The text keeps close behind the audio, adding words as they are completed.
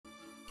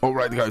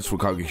Alright guys,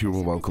 RoKage here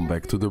and welcome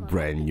back to the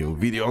brand new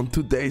video. On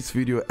today's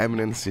video,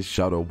 Eminence in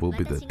Shadow will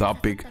be the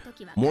topic.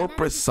 More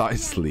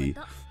precisely,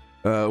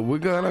 we're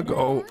gonna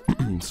go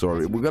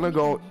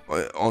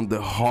on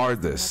the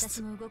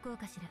hardest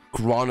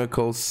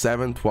Chronicles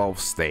 712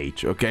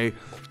 stage, okay?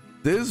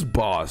 This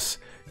boss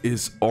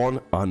is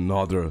on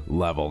another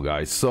level,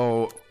 guys.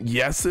 So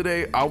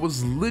yesterday I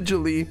was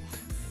literally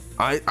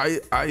I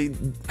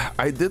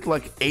did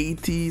like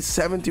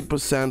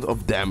 70%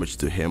 of damage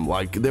to him.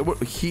 Like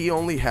he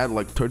only had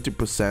like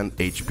 30%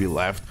 HP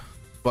left,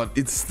 but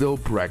it's still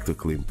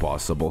practically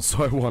impossible.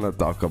 So I want to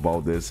talk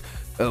about this.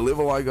 Leave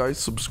a like, guys,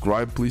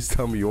 subscribe, please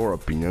tell me your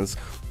opinions.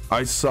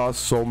 I saw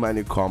so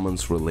many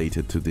comments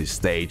related to this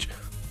stage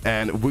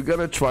and we're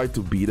gonna try to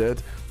beat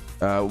it.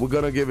 We're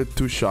gonna give it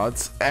 2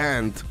 shots,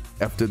 and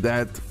after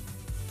that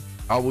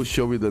I will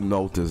show you the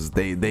notice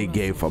they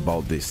gave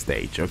about this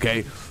stage,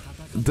 okay?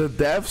 The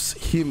devs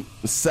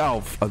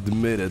himself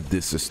admitted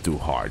this is too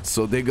hard,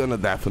 so they're gonna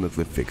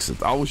definitely fix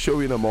it. I will show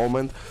you in a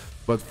moment,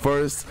 but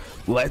first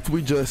let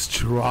me just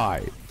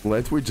try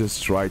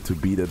to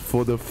beat it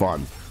for the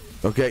fun,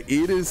 okay?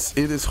 It is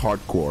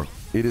hardcore.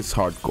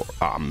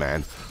 Ah,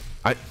 man,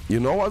 you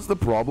know what's the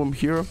problem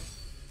here?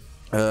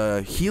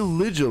 He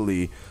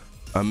literally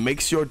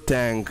makes your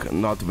tank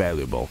not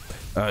valuable.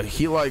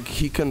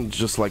 He can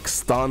just like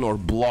stun or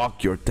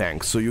block your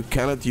tank, so you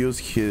cannot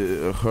use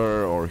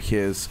her or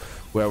his,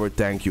 whoever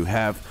tank you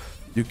have.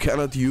 You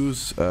cannot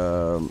use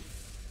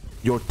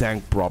your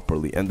tank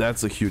properly, and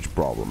that's a huge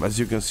problem. As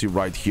you can see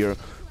right here,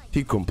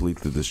 he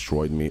completely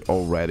destroyed me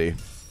already.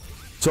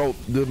 So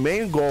the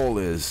main goal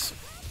is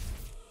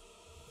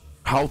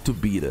how to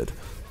beat it.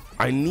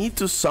 I need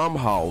to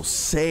somehow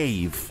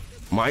save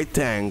my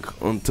tank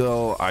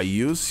until I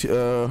use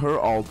her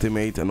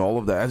ultimate and all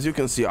of that. As you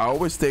can see, I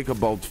always take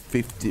about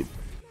 60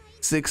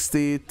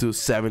 to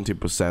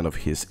 70% of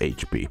his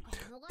HP.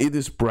 It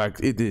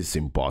is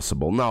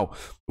impossible. Now,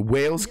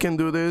 whales can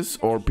do this,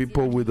 or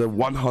people with a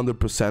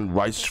 100%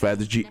 right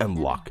strategy and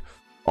luck.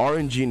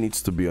 RNG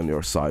needs to be on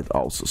your side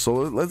also. So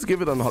let's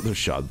give it another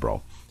shot,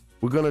 bro.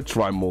 We're gonna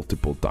try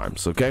multiple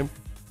times, okay?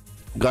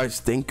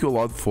 Guys, thank you a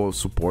lot for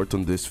support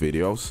on these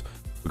videos,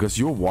 because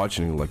you're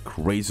watching like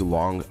crazy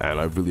long, and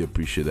I really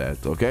appreciate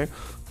that, okay?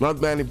 Not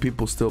many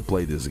people still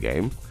play this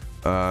game.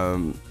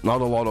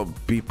 Not a lot of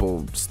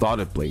people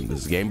started playing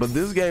this game, but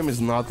this game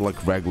is not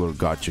like regular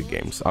gacha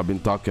games. I've been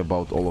talking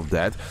about all of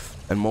that,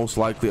 and most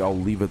likely I'll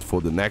leave it for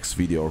the next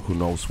video, or who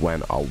knows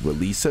when I'll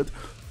release it.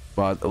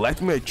 But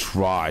let me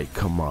try.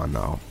 Come on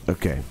now.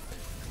 Okay,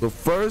 so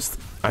first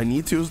I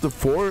need to use the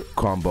 4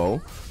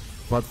 combo,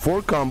 but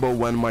 4 combo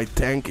when my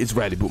tank is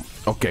ready. Boom.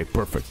 Okay,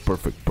 perfect.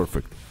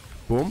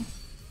 Boom.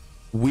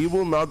 We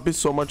will not be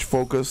so much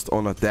focused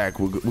on attack.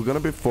 We're gonna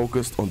be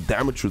focused on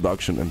damage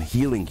reduction and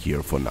healing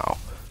here for now,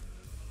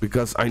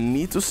 because I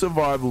need to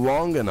survive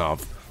long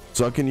enough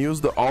so I can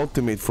use the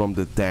ultimate from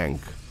the tank.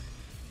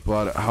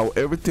 But how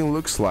everything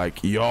looks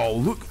like, yo,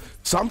 look,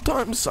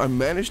 sometimes I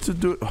manage to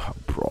do it. Oh,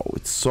 bro,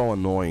 it's so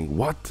annoying.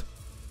 What?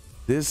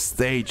 This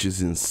stage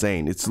is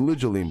insane. It's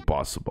literally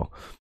impossible.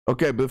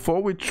 Okay, before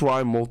we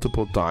try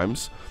multiple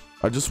times,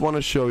 I just want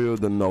to show you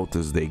the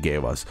notice they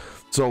gave us.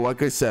 So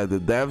like I said, the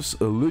devs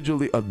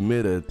literally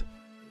admitted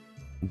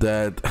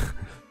that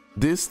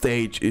this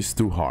stage is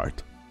too hard.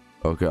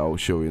 Okay, I'll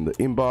show you in the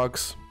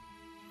inbox.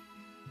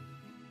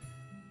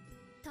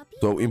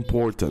 So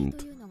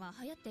important.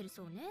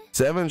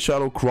 7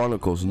 Shadow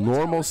Chronicles,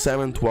 normal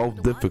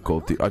 712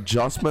 difficulty,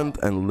 adjustment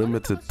and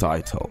limited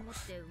title.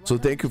 So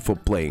thank you for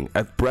playing.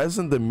 At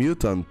present, the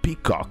mutant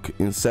Peacock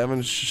in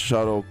 7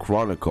 Shadow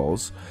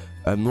Chronicles,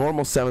 a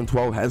normal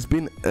 712 has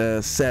been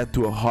set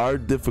to a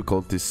hard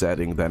difficulty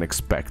setting than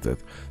expected.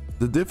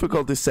 The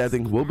difficulty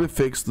setting will be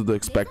fixed to the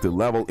expected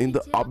level in the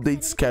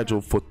update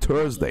schedule for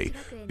Thursday,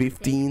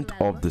 15th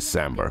of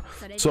December.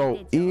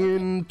 So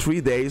in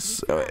 3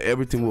 days,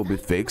 everything will be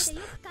fixed,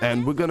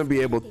 and we're gonna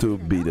be able to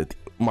beat it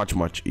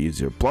much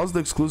easier. Plus, the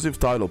exclusive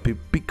title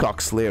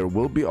Peacock Slayer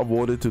will be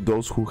awarded to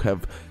those who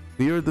have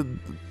cleared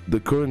the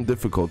current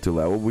difficulty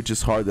level, which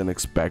is harder than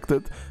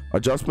expected.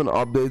 Adjustment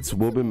updates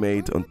will be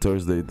made on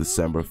Thursday,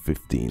 December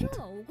 15th.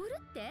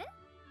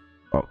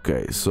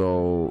 Okay,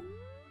 so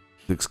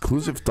the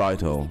exclusive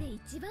title.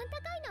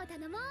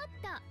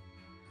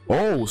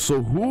 Oh,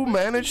 so who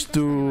managed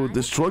to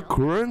destroy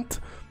current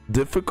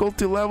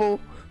difficulty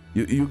level?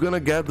 You're gonna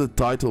get the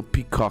title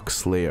Peacock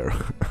Slayer.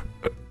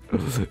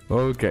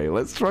 Okay,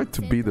 let's try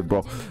to beat it,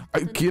 bro. Are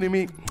you kidding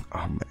me?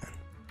 Oh man,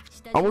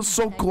 I was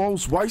so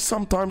close. Why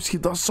sometimes he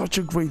does such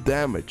a great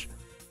damage?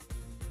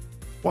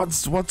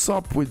 What's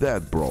up with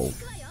that, bro?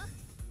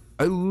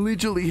 I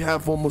literally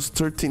have almost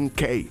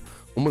 13k,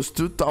 almost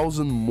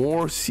 2000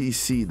 more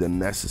CC than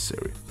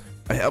necessary.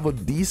 I have a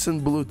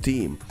decent blue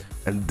team,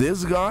 and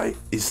this guy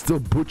is still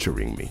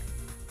butchering me.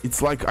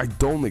 It's like I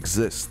don't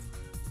exist.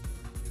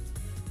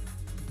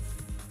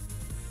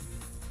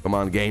 Come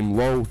on, game,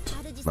 load.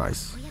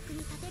 Nice.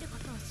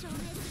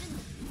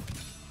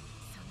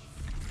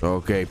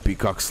 Okay,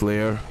 Peacock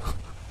Slayer.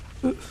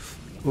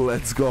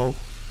 Let's go.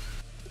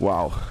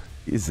 Wow,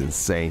 he's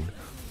insane.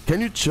 Can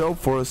you chill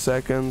for a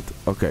second?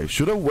 Okay,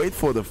 should I wait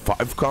for the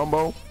 5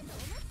 combo?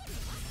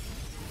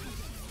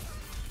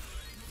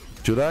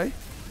 Should I?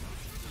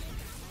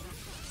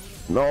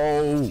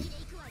 No!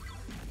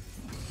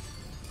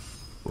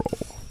 Bro.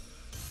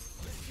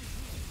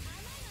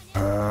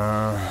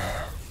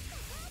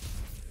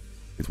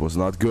 It was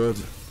not good.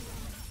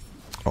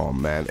 Oh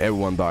man,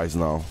 everyone dies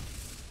now.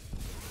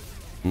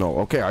 No,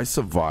 okay, I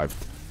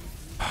survived.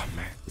 Oh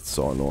man, it's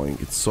so annoying.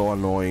 It's so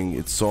annoying.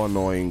 It's so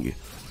annoying.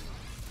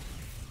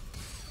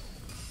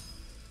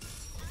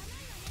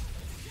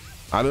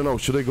 I don't know,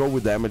 should I go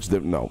with damage?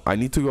 No, I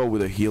need to go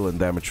with a heal and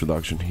damage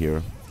reduction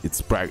here.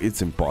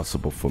 It's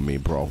impossible for me,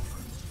 bro.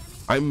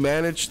 I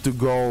managed to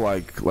go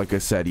like I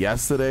said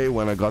yesterday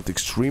when I got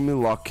extremely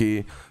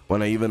lucky,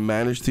 when I even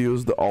managed to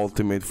use the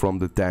ultimate from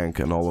the tank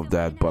and all of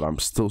that, but I'm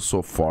still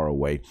so far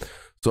away.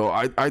 So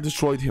I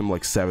destroyed him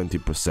like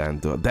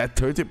 70%. That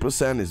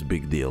 30% is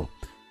big deal.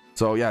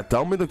 So yeah,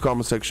 tell me in the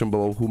comment section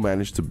below who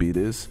managed to beat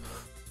this.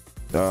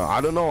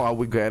 I don't know, are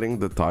we getting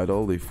the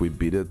title if we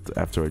beat it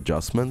after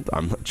adjustment?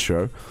 I'm not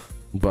sure,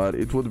 but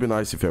it would be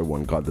nice if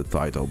everyone got the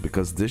title,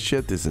 because this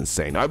shit is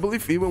insane. I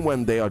believe even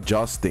when they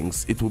adjust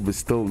things, it will be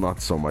still not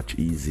so much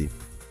easy.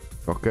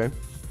 Okay?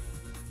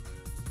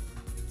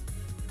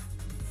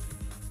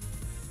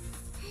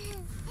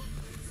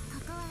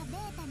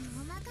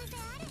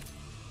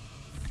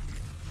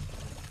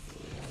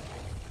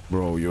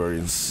 Bro, you're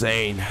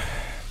insane.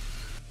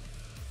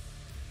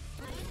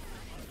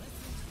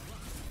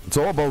 It's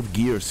all about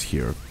gears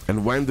here,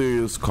 and when do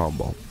you use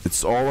combo?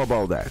 It's all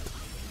about that.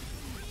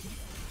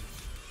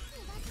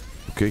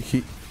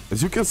 Okay,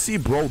 as you can see,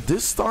 bro,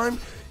 this time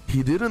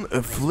he didn't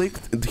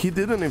inflict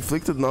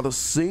not a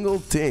single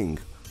thing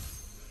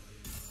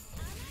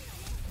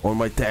on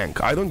my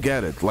tank. I don't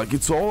get it. Like,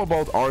 it's all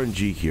about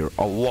RNG here.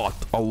 A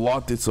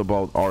lot it's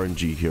about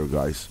RNG here,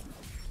 guys.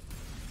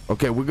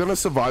 Okay, we're gonna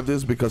survive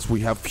this because we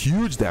have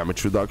huge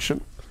damage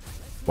reduction.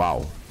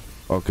 Wow.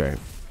 Okay.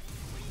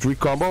 3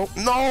 combo.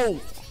 No!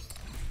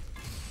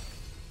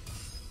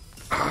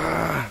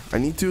 I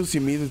need to use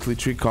immediately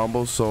 3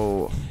 combos,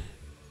 so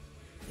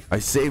I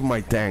save my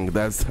tank.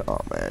 That's,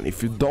 oh man,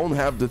 if you don't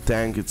have the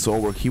tank, it's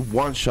over. He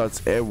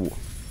one-shots everyone.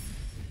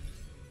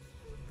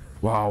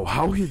 Wow,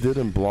 how he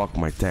didn't block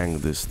my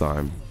tank this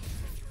time.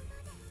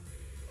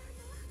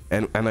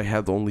 And I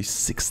had only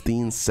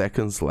 16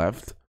 seconds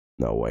left.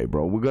 No way,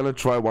 bro. We're gonna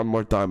try one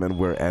more time and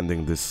we're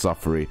ending this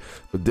suffering.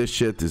 But this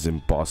shit is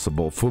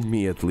impossible, for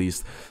me at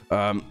least.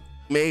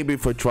 Maybe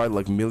if I tried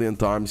like a million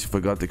times, if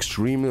I got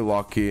extremely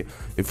lucky,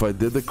 if I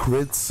did the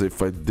crits,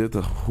 if I did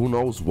who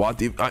knows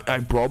what, if I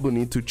probably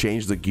need to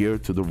change the gear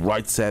to the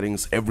right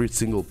settings, every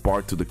single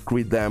part, to the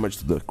crit damage,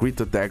 to the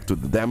crit attack, to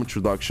the damage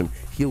reduction,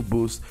 heal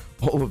boost.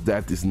 All of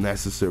that is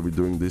necessary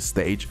during this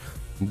stage.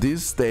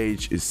 This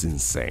stage is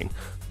insane.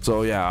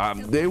 So yeah,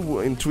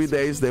 in 3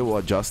 days they will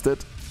adjust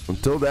it.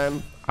 Until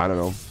then, I don't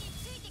know.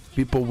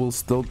 People will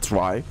still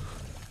try.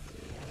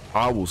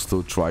 I will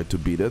still try to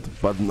beat it,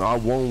 but I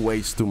won't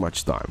waste too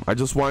much time. I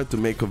just wanted to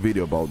make a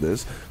video about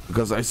this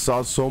because I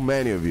saw so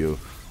many of you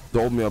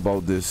told me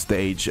about this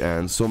stage,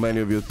 and so many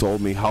of you told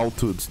me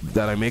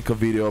that I make a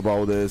video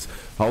about this,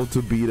 how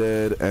to beat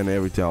it and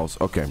everything else.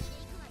 Okay.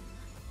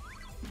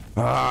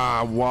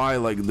 Why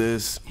like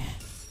this?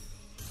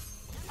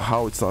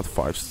 How it's not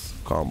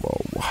 5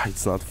 combo? Why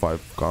it's not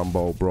 5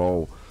 combo,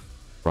 bro?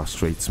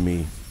 Frustrates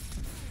me.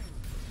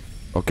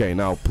 Okay,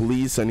 now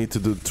please, I need to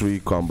do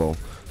 3 combo.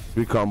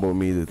 3 combo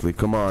immediately.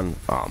 Come on.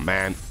 Oh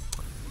man.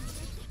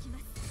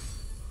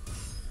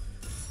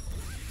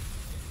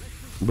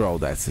 Bro,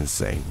 that's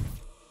insane.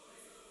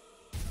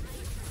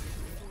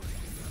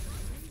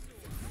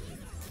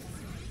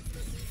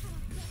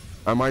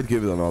 I might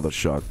give it another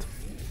shot.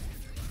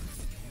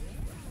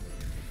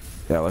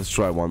 Yeah, let's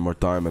try one more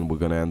time and we're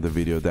gonna end the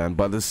video then.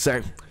 But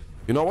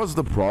you know what's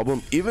the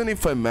problem? Even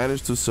if I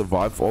manage to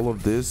survive all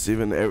of this,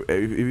 even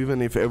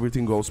if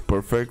everything goes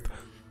perfect,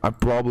 I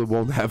probably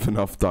won't have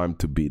enough time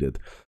to beat it.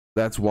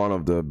 That's one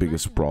of the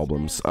biggest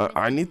problems.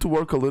 I need to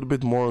work a little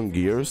bit more on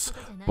gears,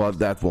 but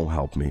that won't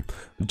help me.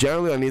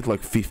 Generally, I need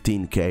like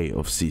 15k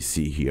of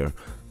CC here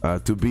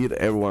to beat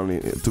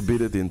everyone, to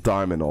beat it in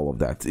time and all of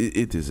that.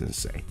 It is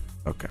insane.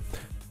 Okay,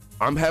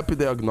 I'm happy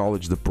they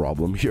acknowledge the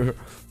problem here.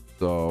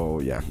 So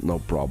yeah, no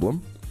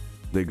problem.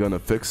 They're gonna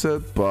fix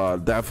it,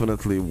 but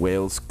definitely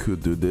whales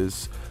could do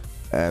this.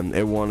 And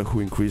everyone who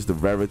increased the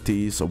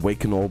rarities,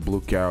 awaken all blue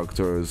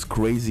characters,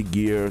 crazy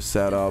gear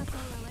setup,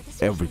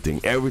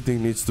 everything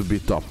needs to be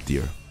top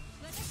tier.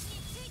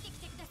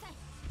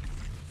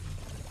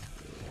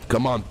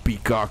 Come on,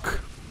 Peacock.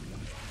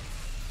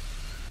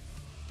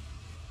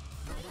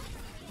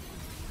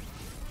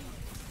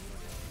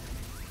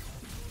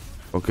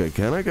 Okay,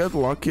 can I get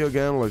lucky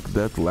again like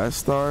that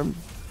last time?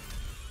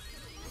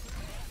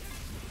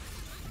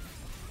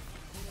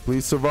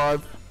 Please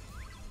survive.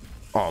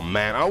 Oh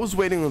man, I was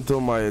waiting until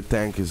my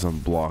tank is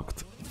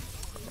unblocked.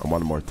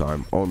 One more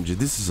time. OMG,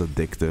 this is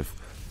addictive.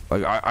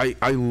 Like,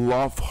 I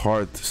love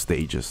hard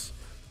stages.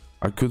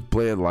 I could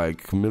play it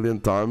like a million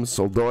times.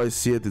 Although I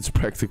see it's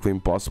practically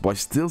impossible, I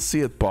still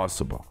see it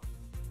possible.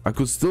 I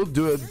could still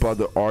do it, but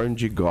the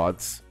RNG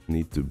gods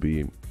need to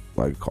be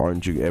like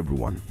RNG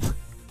everyone.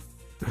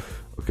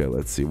 Okay,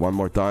 let's see one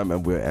more time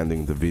and we're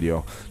ending the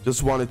video.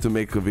 Just wanted to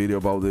make a video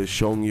about this,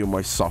 showing you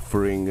my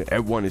suffering.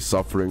 Everyone is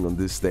suffering on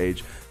this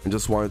stage, and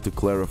just wanted to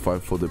clarify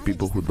for the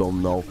people who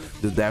don't know.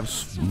 The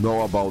devs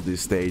know about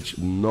this stage,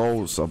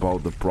 knows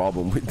about the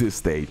problem with this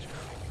stage,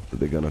 but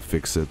they're gonna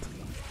fix it.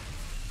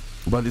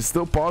 But it's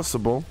still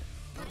possible.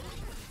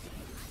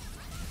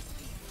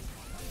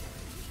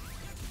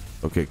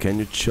 Okay, can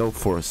you chill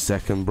for a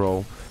second,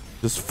 bro?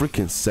 Just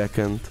freaking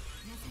second.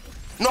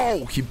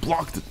 No, he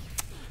blocked it.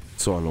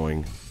 It's so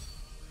annoying.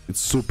 It's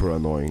super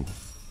annoying.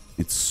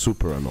 It's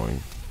super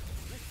annoying.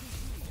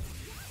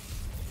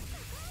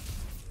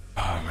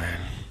 Oh, man.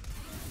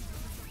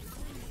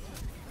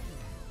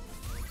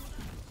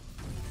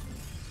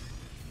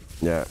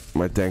 Yeah,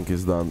 my tank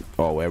is done.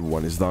 Oh,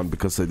 everyone is done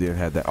because I didn't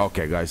have that.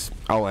 Okay, guys,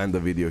 I'll end the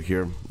video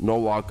here. No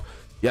luck.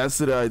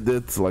 Yesterday I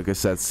did, like I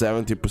said,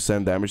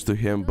 70% damage to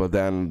him, but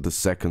then the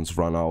seconds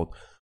run out.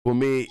 For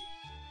me,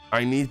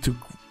 I need to...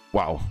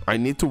 Wow, I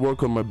need to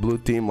work on my blue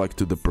team like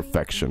to the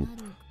perfection.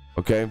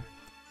 Okay?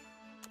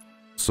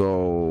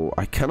 So,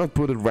 I cannot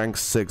put it rank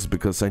 6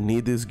 because I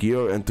need this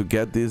gear, and to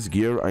get this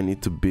gear, I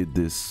need to beat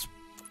this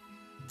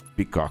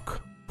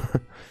Peacock.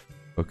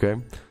 Okay?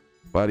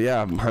 But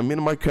yeah, I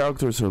mean, my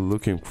characters are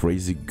looking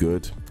crazy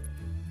good,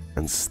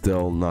 and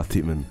still not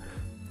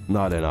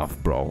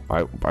enough, bro.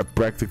 I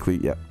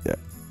practically,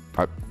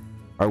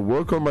 I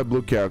work on my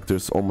blue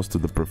characters almost to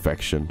the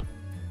perfection.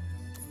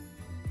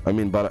 I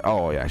mean, but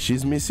oh yeah,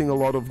 she's missing a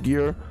lot of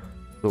gear.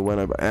 So when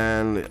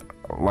and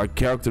like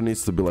character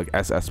needs to be like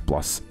SS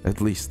plus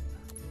at least.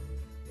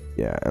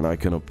 Yeah, and I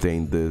can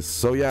obtain this.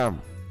 So yeah.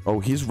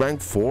 Oh, he's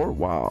rank 4.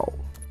 Wow.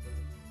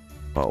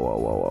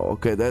 Oh.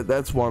 Okay,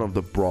 that's one of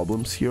the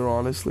problems here,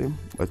 honestly.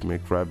 Let me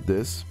grab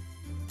this.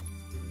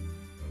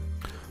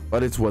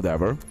 But it's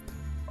whatever.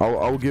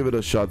 I'll give it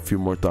a shot a few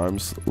more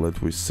times.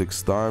 Let me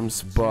 6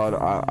 times. But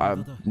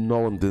no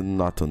one did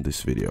not on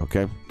this video,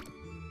 okay?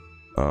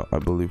 I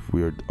believe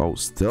we're... Oh,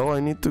 still I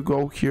need to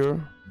go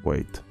here?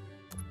 Wait.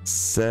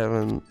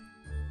 7...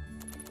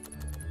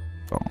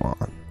 Come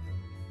on.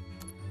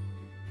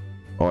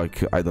 Oh,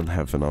 I don't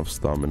have enough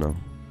stamina.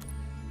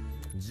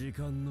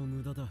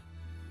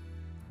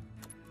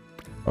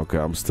 Okay,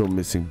 I'm still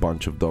missing a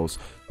bunch of those.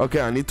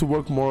 Okay, I need to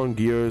work more on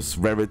gears,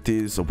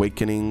 rarities,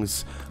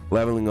 awakenings,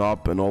 leveling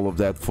up and all of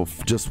that for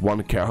just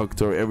one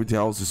character. Everything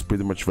else is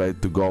pretty much ready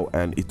to go,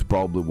 and it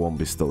probably won't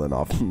be still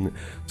enough.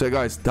 So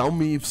guys, tell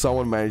me if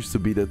someone managed to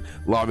beat it.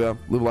 Love ya,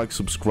 leave a like,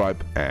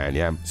 subscribe, and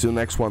yeah, see you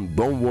next one.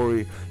 Don't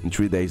worry, in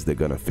 3 days they're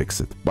gonna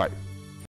fix it. Bye.